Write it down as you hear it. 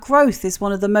Growth is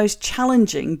one of the most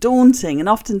challenging, daunting, and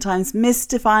oftentimes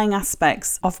mystifying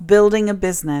aspects of building a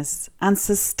business, and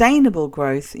sustainable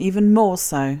growth even more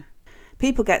so.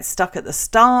 People get stuck at the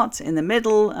start, in the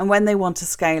middle, and when they want to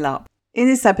scale up. In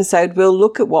this episode, we'll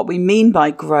look at what we mean by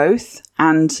growth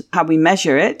and how we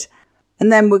measure it.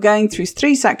 And then we're going through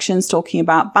 3 sections talking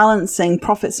about balancing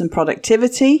profits and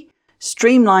productivity,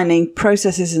 streamlining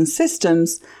processes and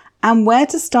systems, and where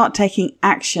to start taking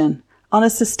action on a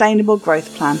sustainable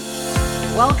growth plan.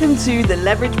 Welcome to the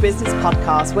Leverage Business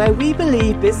Podcast, where we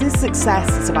believe business success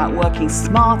is about working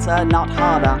smarter, not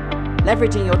harder,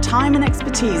 leveraging your time and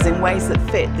expertise in ways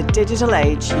that fit the digital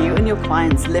age you and your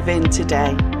clients live in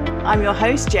today. I'm your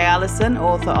host, Jay Allison,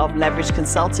 author of Leverage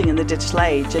Consulting in the Digital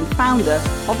Age and founder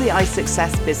of the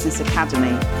iSuccess Business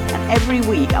Academy. And every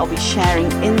week I'll be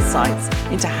sharing insights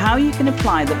into how you can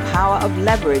apply the power of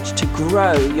leverage to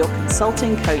grow your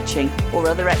consulting, coaching, or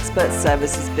other expert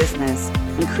services business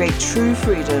and create true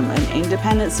freedom and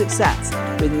independent success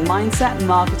with mindset,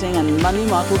 marketing, and money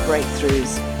model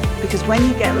breakthroughs. Because when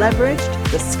you get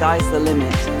leveraged, the sky's the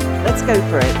limit. Let's go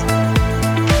for it.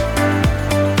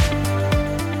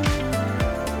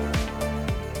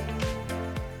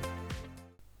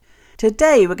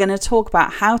 Today, we're going to talk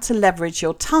about how to leverage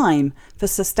your time for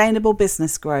sustainable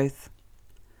business growth.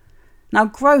 Now,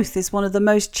 growth is one of the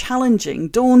most challenging,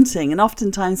 daunting, and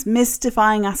oftentimes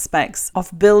mystifying aspects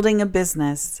of building a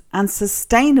business, and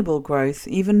sustainable growth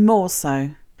even more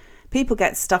so. People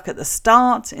get stuck at the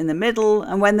start, in the middle,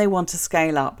 and when they want to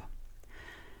scale up.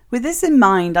 With this in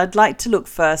mind, I'd like to look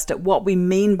first at what we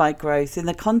mean by growth in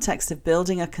the context of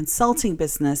building a consulting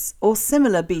business or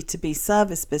similar B2B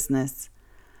service business,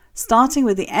 starting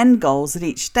with the end goals at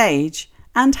each stage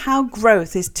and how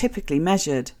growth is typically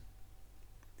measured.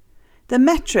 The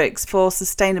metrics for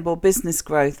sustainable business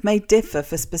growth may differ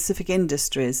for specific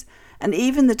industries and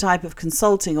even the type of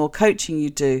consulting or coaching you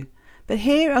do, but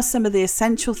here are some of the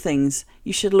essential things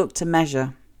you should look to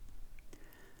measure.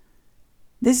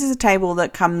 This is a table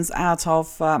that comes out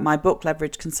of my book,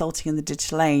 Leverage Consulting in the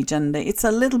Digital Age, and it's a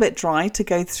little bit dry to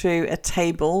go through a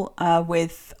table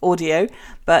with audio,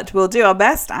 but we'll do our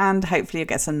best and hopefully you'll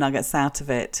get some nuggets out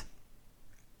of it.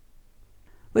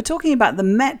 We're talking about the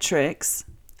metrics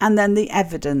and then the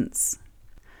evidence.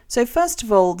 So first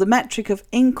of all, the metric of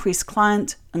increased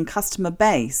client and customer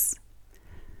base.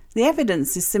 The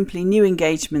evidence is simply new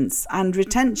engagements and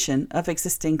retention of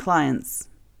existing clients.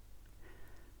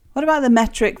 What about the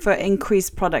metric for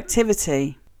increased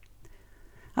productivity?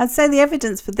 I'd say the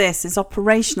evidence for this is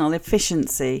operational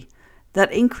efficiency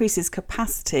that increases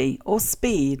capacity or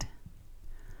speed.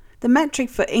 The metric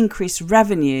for increased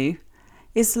revenue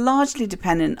is largely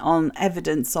dependent on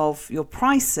evidence of your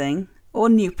pricing or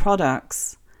new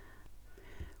products.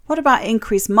 What about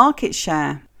increased market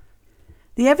share?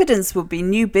 The evidence would be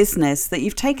new business that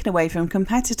you've taken away from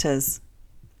competitors.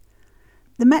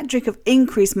 The metric of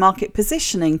increased market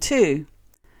positioning too.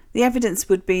 The evidence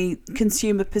would be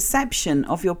consumer perception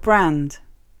of your brand.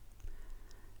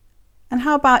 And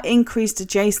how about increased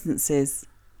adjacencies?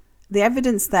 The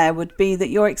evidence there would be that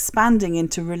you're expanding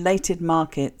into related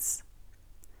markets.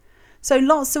 So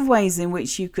lots of ways in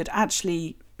which you could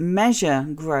actually measure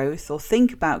growth or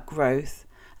think about growth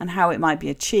and how it might be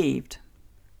achieved.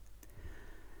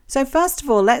 So first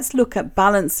of all, let's look at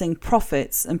balancing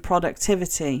profits and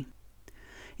productivity.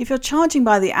 If you're charging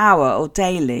by the hour or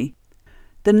daily,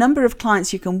 the number of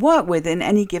clients you can work with in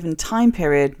any given time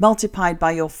period multiplied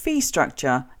by your fee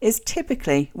structure is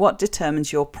typically what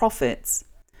determines your profits.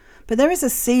 But there is a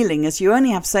ceiling as you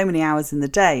only have so many hours in the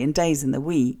day and days in the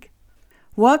week.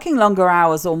 Working longer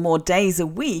hours or more days a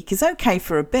week is okay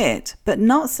for a bit, but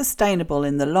not sustainable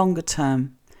in the longer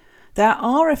term. There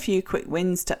are a few quick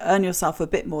wins to earn yourself a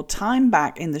bit more time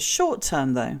back in the short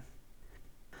term though.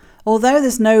 Although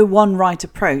there's no one right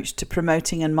approach to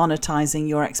promoting and monetizing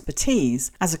your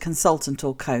expertise as a consultant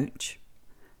or coach,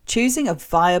 choosing a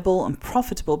viable and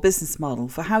profitable business model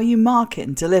for how you market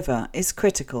and deliver is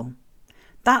critical.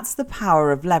 That's the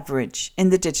power of leverage in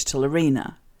the digital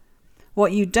arena.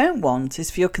 What you don't want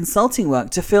is for your consulting work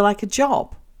to feel like a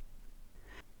job.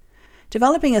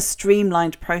 Developing a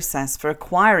streamlined process for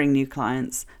acquiring new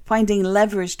clients, finding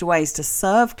leveraged ways to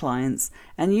serve clients,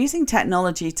 and using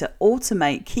technology to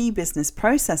automate key business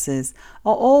processes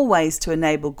are all ways to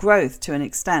enable growth to an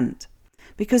extent,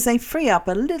 because they free up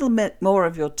a little bit more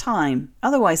of your time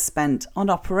otherwise spent on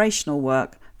operational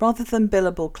work rather than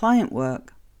billable client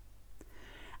work.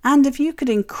 And if you could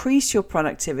increase your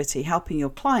productivity helping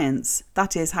your clients,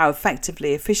 that is how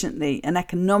effectively, efficiently and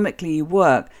economically you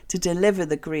work to deliver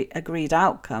the agreed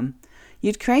outcome,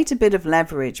 you'd create a bit of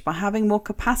leverage by having more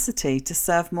capacity to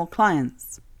serve more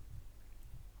clients.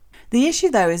 The issue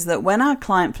though is that when our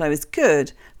client flow is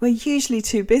good, we're usually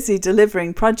too busy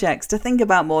delivering projects to think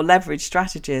about more leverage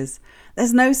strategies.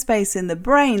 There's no space in the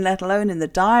brain, let alone in the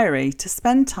diary, to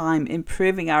spend time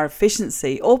improving our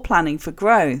efficiency or planning for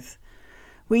growth.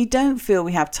 We don't feel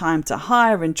we have time to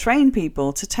hire and train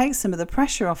people to take some of the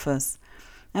pressure off us.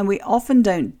 And we often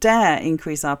don't dare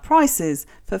increase our prices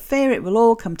for fear it will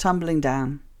all come tumbling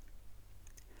down.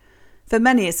 For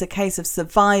many, it's a case of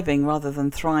surviving rather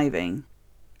than thriving.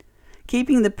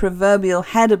 Keeping the proverbial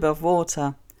head above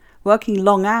water, working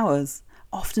long hours,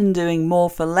 often doing more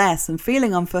for less and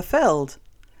feeling unfulfilled.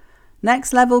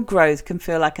 Next level growth can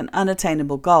feel like an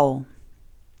unattainable goal.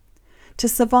 To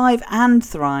survive and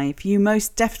thrive, you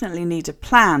most definitely need a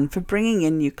plan for bringing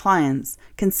in new clients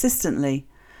consistently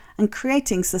and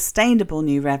creating sustainable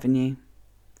new revenue.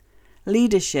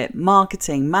 Leadership,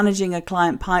 marketing, managing a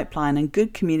client pipeline, and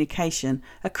good communication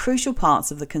are crucial parts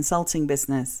of the consulting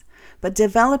business, but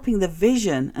developing the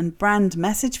vision and brand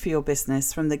message for your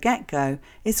business from the get-go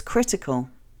is critical.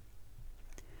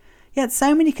 Yet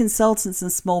so many consultants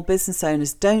and small business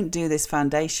owners don't do this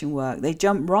foundation work. They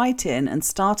jump right in and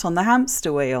start on the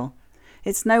hamster wheel.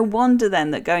 It's no wonder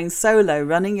then that going solo,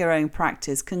 running your own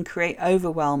practice, can create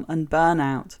overwhelm and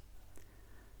burnout.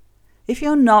 If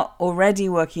you're not already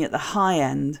working at the high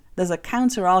end, there's a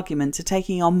counter-argument to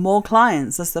taking on more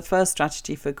clients as the first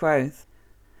strategy for growth.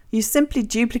 You simply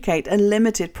duplicate a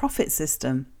limited profit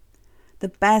system. The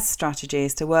best strategy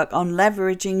is to work on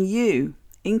leveraging you,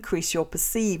 increase your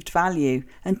perceived value,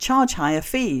 and charge higher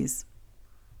fees.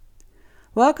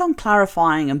 Work on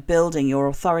clarifying and building your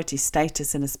authority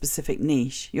status in a specific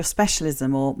niche, your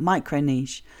specialism or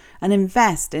micro-niche, and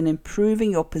invest in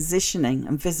improving your positioning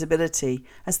and visibility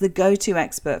as the go-to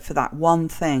expert for that one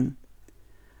thing.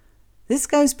 This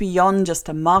goes beyond just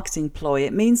a marketing ploy.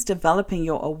 It means developing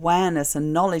your awareness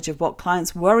and knowledge of what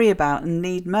clients worry about and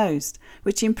need most,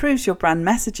 which improves your brand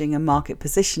messaging and market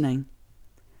positioning.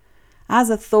 As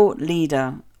a thought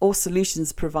leader or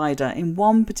solutions provider in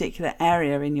one particular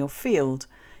area in your field,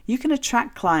 you can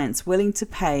attract clients willing to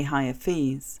pay higher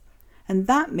fees. And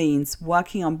that means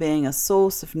working on being a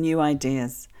source of new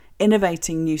ideas,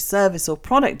 innovating new service or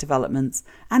product developments,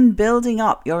 and building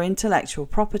up your intellectual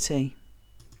property.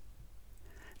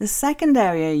 The second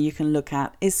area you can look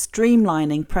at is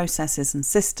streamlining processes and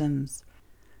systems.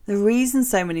 The reason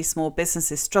so many small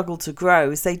businesses struggle to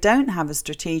grow is they don't have a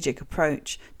strategic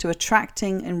approach to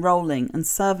attracting, enrolling, and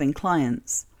serving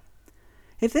clients.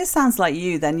 If this sounds like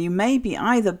you, then you may be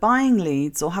either buying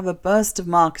leads or have a burst of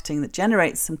marketing that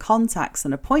generates some contacts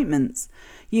and appointments.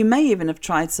 You may even have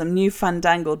tried some new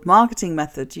fandangled marketing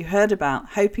method you heard about,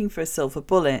 hoping for a silver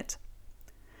bullet.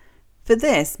 For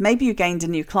this, maybe you gained a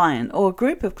new client or a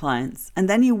group of clients, and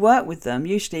then you work with them,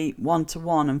 usually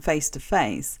one-to-one and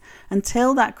face-to-face,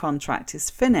 until that contract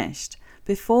is finished,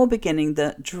 before beginning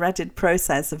the dreaded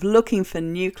process of looking for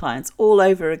new clients all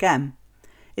over again.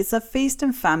 It's a feast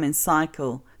and famine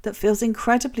cycle that feels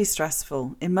incredibly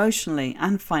stressful, emotionally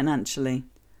and financially.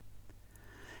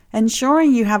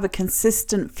 Ensuring you have a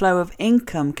consistent flow of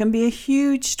income can be a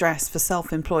huge stress for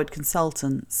self-employed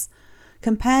consultants.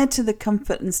 Compared to the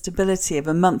comfort and stability of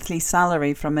a monthly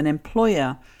salary from an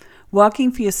employer,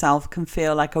 working for yourself can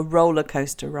feel like a roller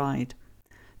coaster ride.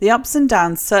 The ups and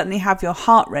downs certainly have your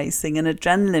heart racing and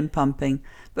adrenaline pumping,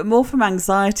 but more from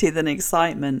anxiety than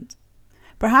excitement.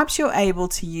 Perhaps you're able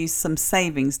to use some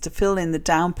savings to fill in the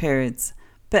down periods,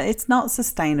 but it's not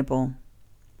sustainable.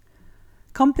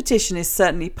 Competition is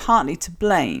certainly partly to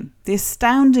blame. The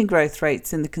astounding growth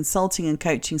rates in the consulting and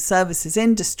coaching services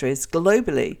industries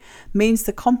globally means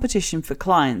the competition for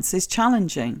clients is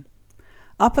challenging.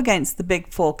 Up against the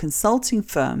big 4 consulting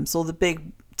firms, or the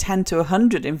big 10 to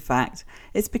 100 in fact,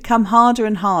 it's become harder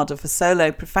and harder for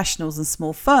solo professionals and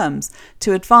small firms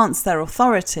to advance their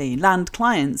authority, land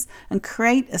clients, and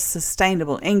create a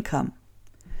sustainable income.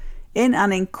 In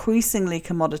an increasingly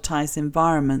commoditized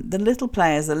environment, the little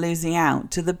players are losing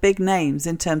out to the big names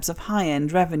in terms of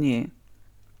high-end revenue.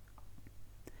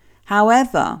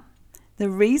 However, the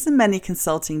reason many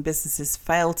consulting businesses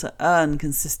fail to earn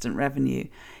consistent revenue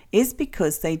is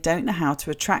because they don't know how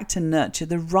to attract and nurture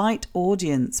the right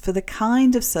audience for the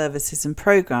kind of services and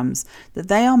programs that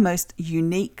they are most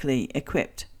uniquely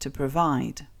equipped to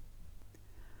provide.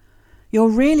 You're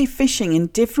really fishing in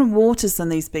different waters than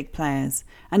these big players,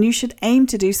 and you should aim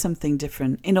to do something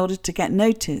different in order to get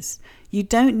noticed. You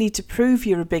don't need to prove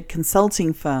you're a big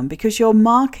consulting firm because your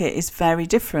market is very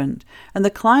different and the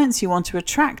clients you want to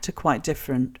attract are quite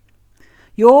different.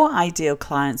 Your ideal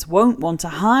clients won't want to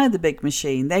hire the big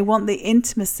machine. They want the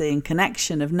intimacy and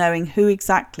connection of knowing who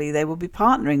exactly they will be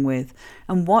partnering with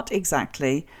and what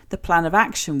exactly the plan of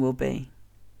action will be.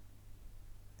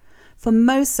 For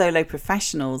most solo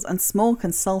professionals and small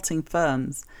consulting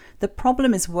firms, the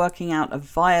problem is working out a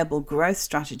viable growth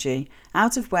strategy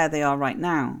out of where they are right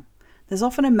now. There's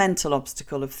often a mental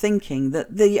obstacle of thinking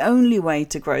that the only way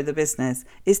to grow the business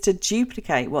is to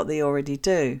duplicate what they already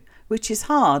do, which is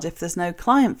hard if there's no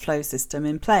client flow system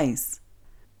in place.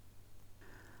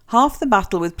 Half the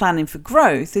battle with planning for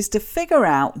growth is to figure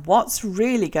out what's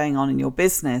really going on in your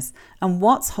business and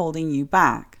what's holding you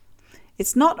back.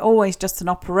 It's not always just an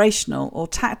operational or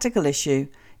tactical issue,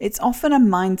 it's often a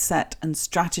mindset and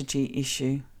strategy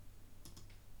issue.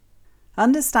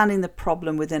 Understanding the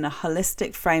problem within a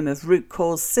holistic frame of root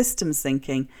cause systems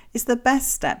thinking is the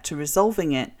best step to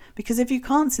resolving it, because if you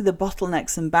can't see the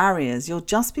bottlenecks and barriers, you'll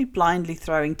just be blindly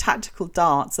throwing tactical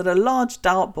darts at a large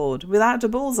dartboard without a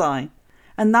bullseye.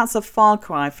 And that's a far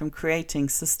cry from creating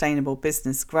sustainable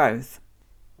business growth.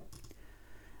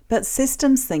 But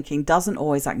systems thinking doesn't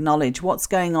always acknowledge what's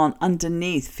going on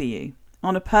underneath for you,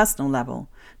 on a personal level,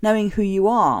 knowing who you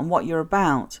are and what you're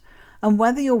about, and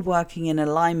whether you're working in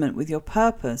alignment with your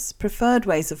purpose, preferred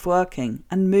ways of working,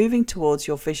 and moving towards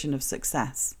your vision of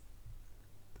success.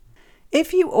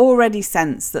 If you already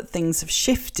sense that things have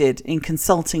shifted in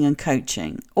consulting and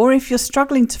coaching, or if you're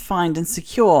struggling to find and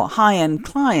secure high-end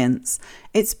clients,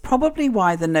 it's probably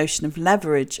why the notion of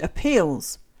leverage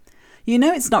appeals. You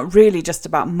know it's not really just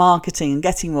about marketing and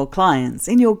getting more clients.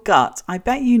 In your gut, I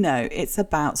bet you know it's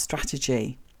about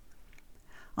strategy.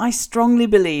 I strongly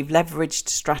believe leveraged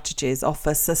strategies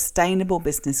offer sustainable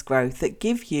business growth that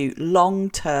give you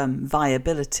long-term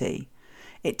viability.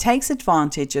 It takes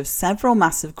advantage of several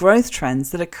massive growth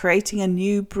trends that are creating a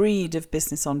new breed of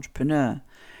business entrepreneur,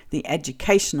 the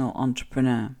educational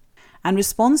entrepreneur, and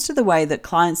responds to the way that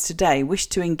clients today wish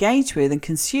to engage with and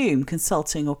consume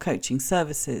consulting or coaching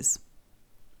services.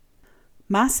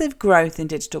 Massive growth in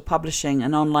digital publishing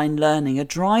and online learning are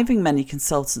driving many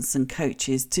consultants and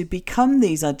coaches to become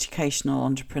these educational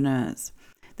entrepreneurs.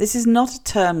 This is not a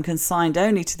term consigned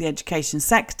only to the education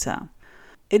sector.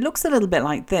 It looks a little bit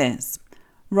like this.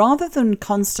 Rather than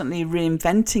constantly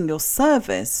reinventing your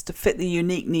service to fit the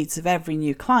unique needs of every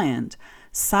new client,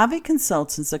 savvy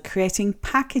consultants are creating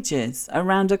packages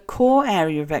around a core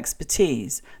area of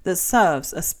expertise that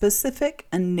serves a specific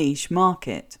and niche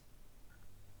market.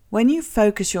 When you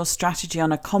focus your strategy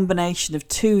on a combination of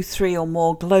 2, 3 or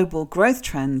more global growth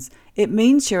trends, it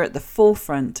means you're at the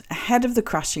forefront, ahead of the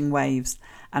crashing waves,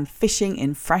 and fishing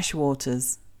in fresh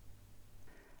waters.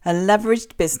 A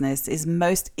leveraged business is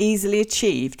most easily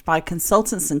achieved by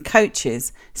consultants and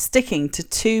coaches sticking to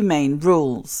 2 main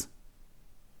rules.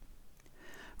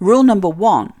 Rule number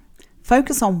 1,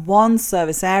 focus on one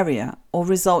service area or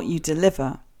result you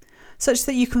deliver, such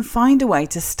that you can find a way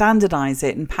to standardize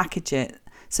it and package it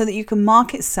so that you can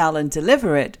market, sell and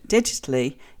deliver it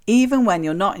digitally even when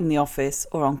you're not in the office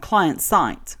or on client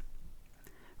site.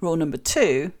 Rule number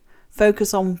 2,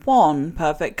 focus on one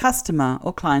perfect customer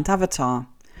or client avatar,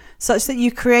 such that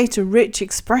you create a rich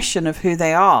expression of who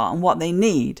they are and what they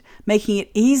need, making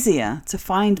it easier to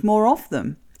find more of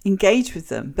them, engage with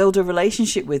them, build a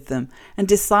relationship with them, and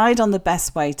decide on the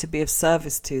best way to be of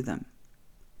service to them.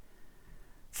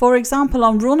 For example,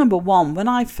 on rule number 1, when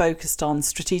I focused on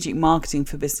strategic marketing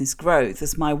for business growth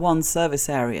as my one service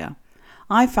area,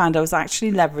 I found I was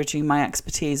actually leveraging my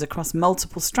expertise across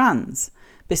multiple strands: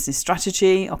 business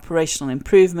strategy, operational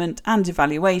improvement, and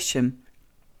evaluation,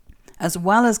 as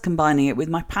well as combining it with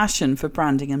my passion for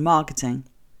branding and marketing.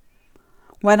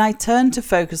 When I turned to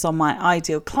focus on my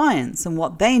ideal clients and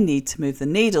what they need to move the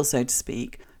needle, so to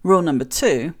speak, rule number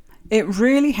 2, it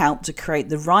really helped to create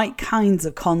the right kinds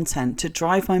of content to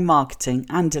drive my marketing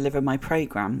and deliver my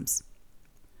programs.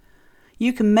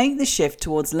 You can make the shift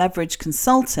towards leverage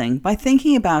consulting by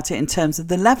thinking about it in terms of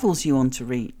the levels you want to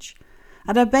reach.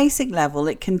 At a basic level,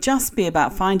 it can just be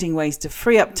about finding ways to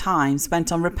free up time spent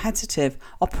on repetitive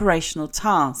operational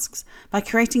tasks by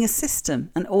creating a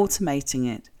system and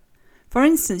automating it. For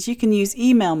instance, you can use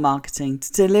email marketing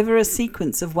to deliver a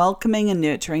sequence of welcoming and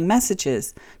nurturing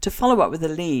messages, to follow up with a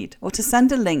lead, or to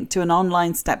send a link to an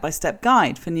online step-by-step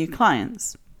guide for new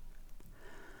clients.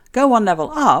 Go one level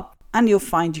up and you'll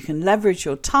find you can leverage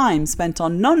your time spent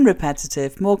on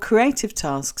non-repetitive, more creative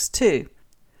tasks too.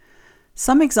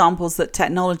 Some examples that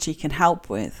technology can help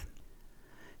with.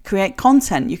 Create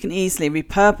content you can easily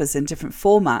repurpose in different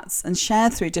formats and share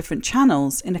through different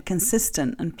channels in a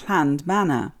consistent and planned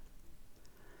manner.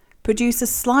 Produce a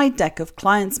slide deck of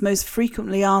clients' most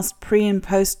frequently asked pre- and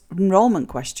post-enrollment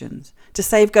questions to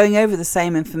save going over the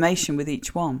same information with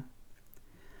each one.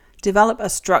 Develop a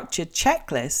structured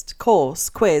checklist,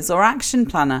 course, quiz or action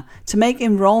planner to make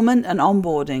enrollment and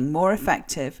onboarding more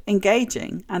effective,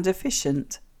 engaging and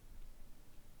efficient.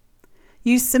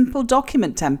 Use simple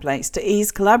document templates to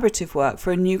ease collaborative work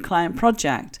for a new client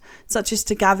project, such as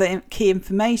to gather key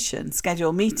information,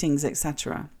 schedule meetings,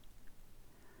 etc.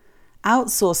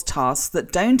 Outsource tasks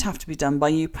that don't have to be done by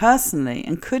you personally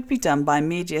and could be done by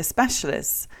media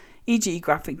specialists, e.g.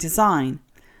 graphic design,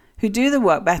 who do the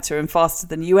work better and faster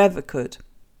than you ever could.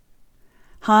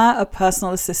 Hire a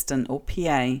personal assistant or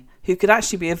PA, who could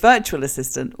actually be a virtual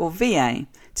assistant or VA,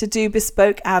 to do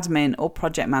bespoke admin or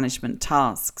project management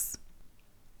tasks.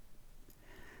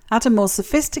 At a more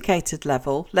sophisticated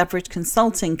level, leverage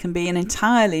consulting can be an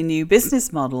entirely new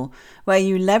business model where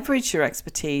you leverage your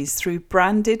expertise through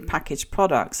branded packaged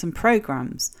products and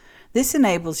programs. This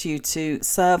enables you to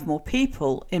serve more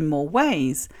people in more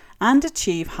ways and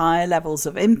achieve higher levels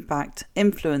of impact,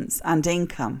 influence, and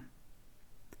income.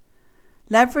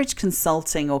 Leverage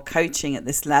consulting or coaching at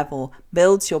this level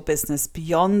builds your business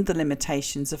beyond the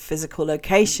limitations of physical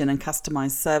location and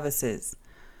customized services.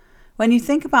 When you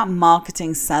think about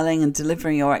marketing, selling, and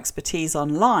delivering your expertise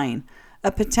online,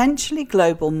 a potentially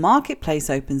global marketplace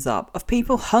opens up of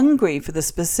people hungry for the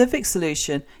specific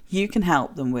solution you can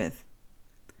help them with.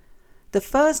 The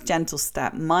first gentle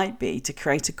step might be to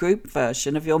create a group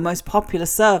version of your most popular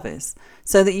service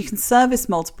so that you can service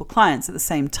multiple clients at the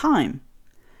same time.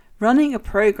 Running a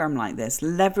program like this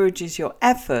leverages your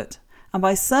effort, and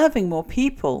by serving more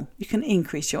people, you can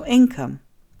increase your income.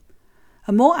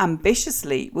 A more ambitious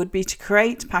leap would be to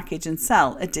create, package and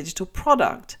sell a digital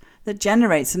product that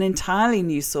generates an entirely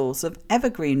new source of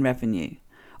evergreen revenue,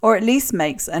 or at least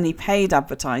makes any paid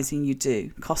advertising you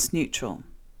do cost neutral.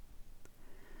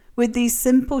 With these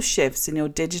simple shifts in your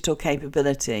digital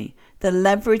capability, the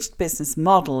leveraged business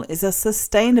model is a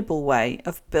sustainable way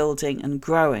of building and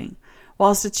growing,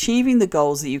 whilst achieving the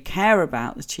goals that you care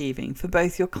about achieving for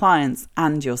both your clients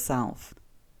and yourself.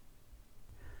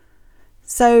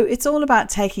 So it's all about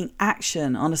taking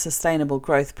action on a sustainable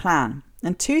growth plan.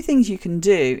 And two things you can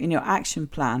do in your action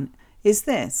plan is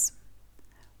this.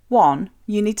 1,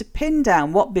 you need to pin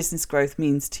down what business growth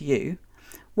means to you,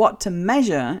 what to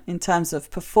measure in terms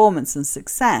of performance and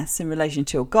success in relation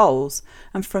to your goals,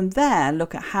 and from there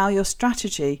look at how your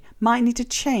strategy might need to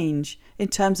change in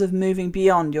terms of moving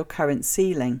beyond your current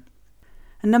ceiling.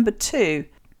 And number 2,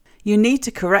 you need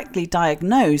to correctly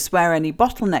diagnose where any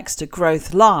bottlenecks to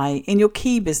growth lie in your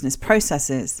key business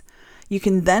processes. You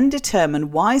can then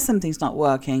determine why something's not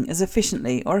working as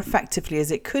efficiently or effectively as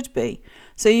it could be,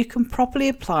 so you can properly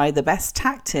apply the best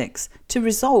tactics to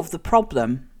resolve the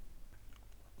problem.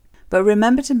 But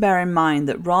remember to bear in mind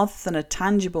that rather than a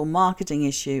tangible marketing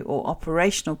issue or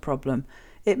operational problem,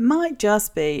 it might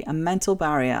just be a mental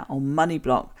barrier or money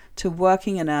block to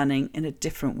working and earning in a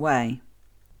different way.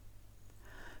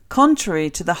 Contrary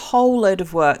to the whole load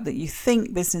of work that you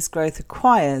think business growth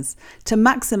requires, to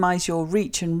maximise your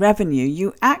reach and revenue,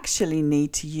 you actually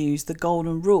need to use the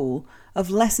golden rule of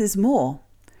less is more.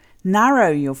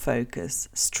 Narrow your focus,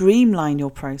 streamline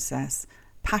your process,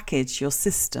 package your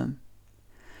system.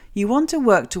 You want to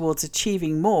work towards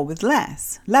achieving more with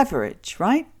less, leverage,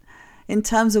 right? In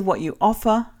terms of what you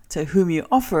offer, to whom you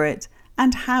offer it,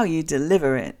 and how you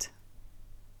deliver it.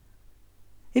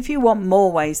 If you want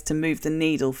more ways to move the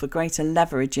needle for greater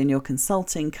leverage in your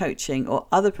consulting, coaching, or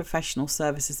other professional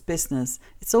services business,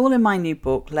 it's all in my new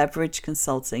book, Leverage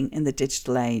Consulting in the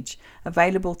Digital Age,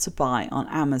 available to buy on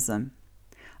Amazon.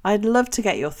 I'd love to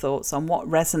get your thoughts on what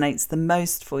resonates the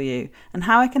most for you and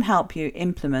how I can help you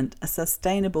implement a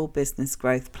sustainable business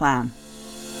growth plan.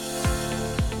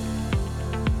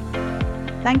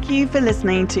 Thank you for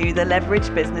listening to the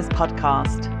Leverage Business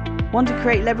Podcast. Want to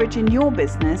create leverage in your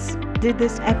business? Did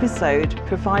this episode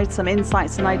provide some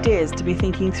insights and ideas to be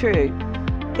thinking through?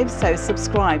 If so,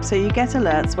 subscribe so you get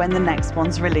alerts when the next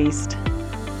one's released.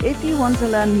 If you want to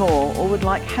learn more or would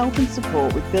like help and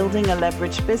support with building a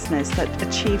leveraged business that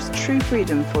achieves true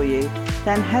freedom for you,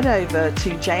 then head over to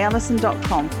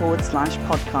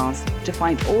jallison.com/podcast to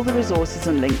find all the resources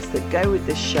and links that go with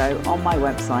this show on my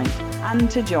website and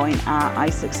to join our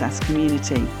iSuccess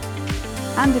community.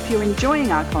 And if you're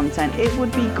enjoying our content, it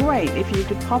would be great if you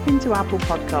could pop into Apple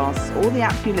Podcasts or the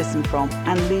app you listen from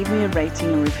and leave me a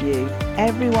rating and review.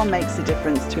 Everyone makes a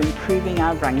difference to improving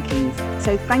our rankings.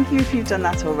 So thank you if you've done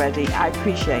that already. I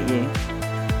appreciate you.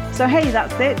 So hey,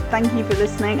 that's it. Thank you for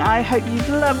listening. I hope you've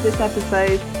loved this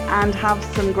episode and have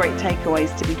some great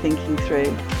takeaways to be thinking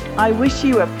through. I wish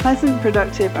you a pleasant,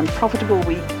 productive and profitable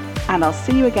week, and I'll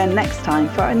see you again next time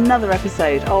for another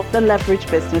episode of the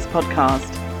Leverage Business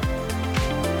Podcast.